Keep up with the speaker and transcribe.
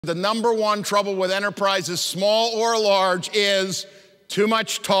The number one trouble with enterprises, small or large, is too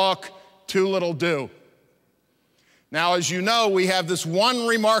much talk, too little do. Now, as you know, we have this one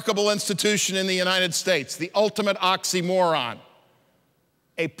remarkable institution in the United States, the ultimate oxymoron,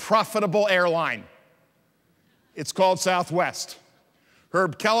 a profitable airline. It's called Southwest.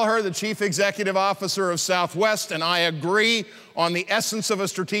 Herb Kelleher, the chief executive officer of Southwest, and I agree on the essence of a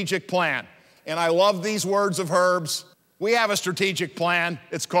strategic plan. And I love these words of Herb's. We have a strategic plan.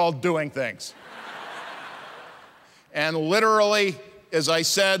 It's called doing things. And literally, as I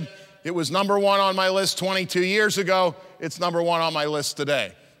said, it was number one on my list 22 years ago. It's number one on my list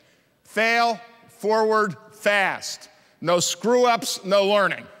today. Fail, forward, fast. No screw-ups, no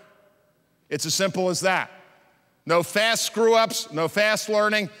learning. It's as simple as that. No fast screw-ups, no fast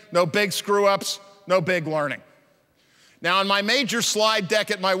learning, no big screw-ups, no big learning. Now, on my major slide deck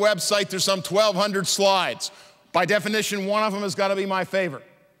at my website, there's some 1,200 slides. By definition, one of them has got to be my favorite.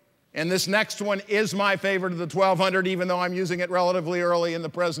 And this next one is my favorite of the 1,200, even though I'm using it relatively early in the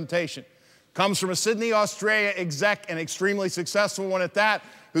presentation. Comes from a Sydney, Australia exec, an extremely successful one at that,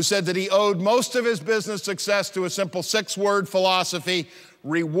 who said that he owed most of his business success to a simple 6-word philosophy: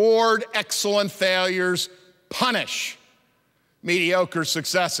 reward excellent failures, punish mediocre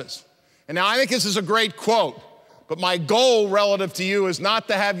successes. And now I think this is a great quote, but my goal relative to you is not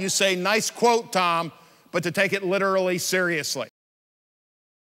to have you say, "Nice quote, Tom," but to take it literally seriously.